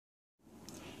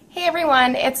Hey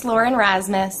everyone, it's Lauren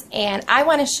Rasmus, and I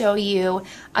want to show you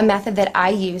a method that I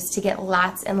use to get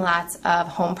lots and lots of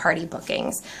home party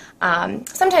bookings,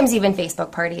 sometimes even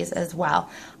Facebook parties as well.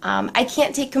 I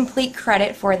can't take complete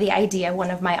credit for the idea.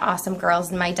 One of my awesome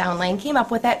girls in my downline came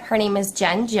up with it. Her name is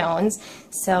Jen Jones,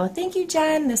 so thank you,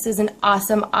 Jen. This is an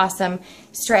awesome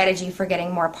strategy for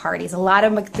getting more parties. A lot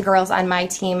of the girls on my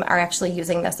team are actually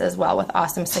using this as well with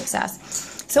awesome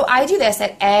success. So I do this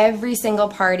at every single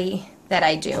party that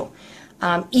I do,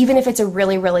 even if it's a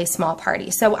really small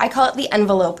party. So I call it the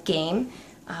envelope game.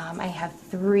 I have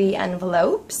 3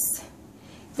 envelopes.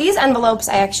 These envelopes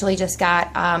I actually just got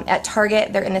at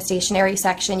Target. They're in the stationery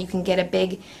section. You can get a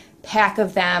big pack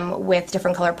of them with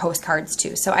different color postcards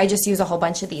too. So I just use a whole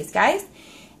bunch of these guys.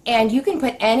 And you can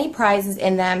put any prizes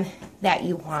in them that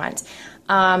you want.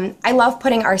 I love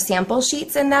putting our sample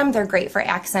sheets in them. They're great for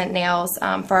accent nails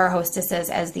for our hostesses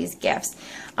as these gifts.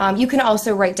 You can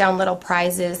also write down little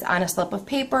prizes on a slip of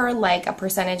paper, like a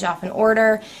percentage off an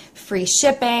order, free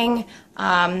shipping,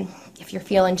 if you're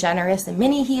feeling generous, a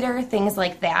mini heater, things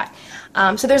like that.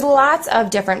 So there's lots of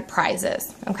different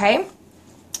prizes, okay?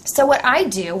 So what I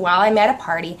do while I'm at a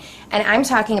party and I'm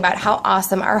talking about how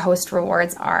awesome our host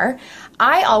rewards are,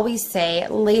 I always say,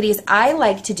 ladies, I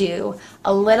like to do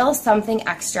a little something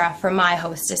extra for my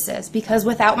hostesses, because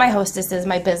without my hostesses,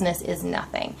 my business is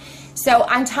nothing. So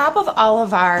on top of all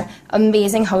of our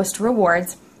amazing host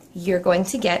rewards, you're going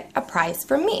to get a prize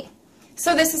from me.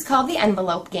 So this is called the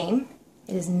envelope game.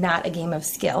 It is not a game of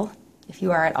skill, if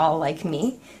you are at all like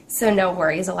me. So no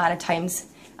worries. A lot of times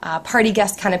party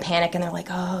guests kind of panic and they're like,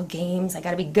 oh, games, I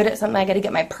got to be good at something. I got to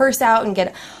get my purse out and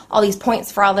get all these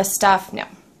points for all this stuff. No.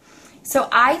 So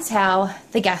I tell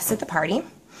the guests at the party,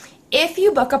 if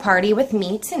you book a party with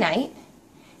me tonight,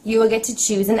 you will get to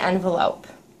choose an envelope,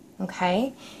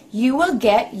 okay? You will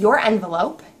get your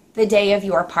envelope the day of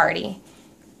your party.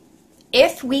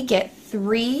 If we get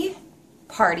 3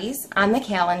 parties on the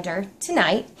calendar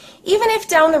tonight, even if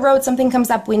down the road something comes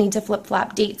up, we need to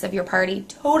flip-flop dates of your party,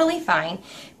 totally fine.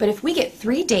 But if we get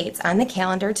 3 dates on the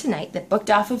calendar tonight that booked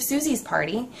off of Susie's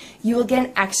party, you will get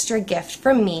an extra gift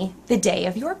from me the day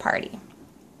of your party.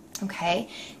 Okay?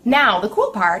 Now, the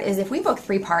cool part is if we book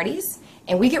 3 parties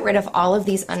and we get rid of all of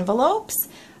these envelopes,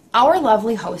 our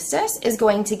lovely hostess is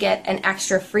going to get an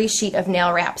extra free sheet of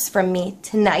nail wraps from me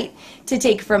tonight to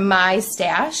take from my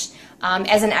stash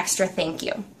as an extra thank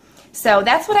you. So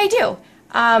that's what I do.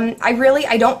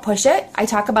 I don't push it. I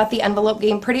talk about the envelope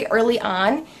game pretty early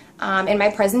on in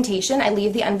my presentation. I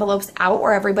leave the envelopes out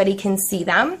where everybody can see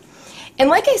them. And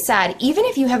like I said, even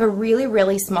if you have a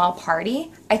really small party,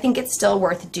 I think it's still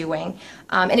worth doing.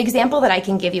 An example that I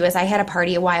can give you is I had a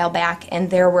party a while back and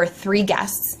there were 3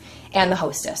 guests and the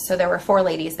hostess. So there were 4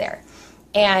 ladies there.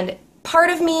 And part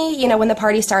of me, you know, when the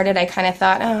party started, I kind of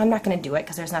thought, oh, I'm not going to do it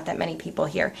because there's not that many people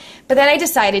here. But then I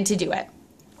decided to do it.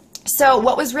 So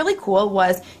what was really cool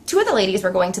was 2 of the ladies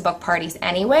were going to book parties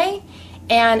anyway,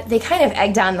 and they kind of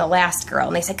egged on the last girl.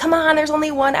 And they said, come on, there's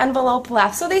only 1 envelope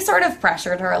left. So they sort of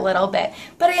pressured her a little bit.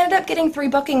 But I ended up getting 3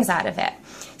 bookings out of it.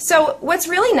 So what's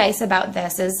really nice about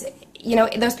this is, you know,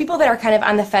 those people that are kind of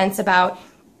on the fence about,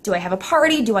 do I have a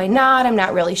party? Do I not? I'm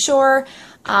not really sure.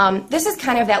 This is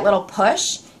kind of that little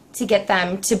push to get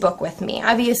them to book with me.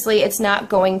 Obviously, it's not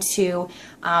going to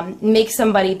make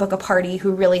somebody book a party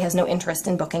who really has no interest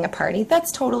in booking a party.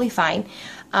 That's totally fine.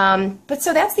 But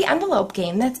so that's the envelope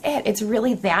game. That's it. It's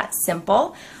really that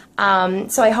simple.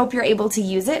 So I hope you're able to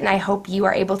use it, and I hope you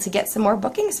are able to get some more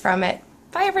bookings from it.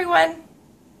 Bye, everyone.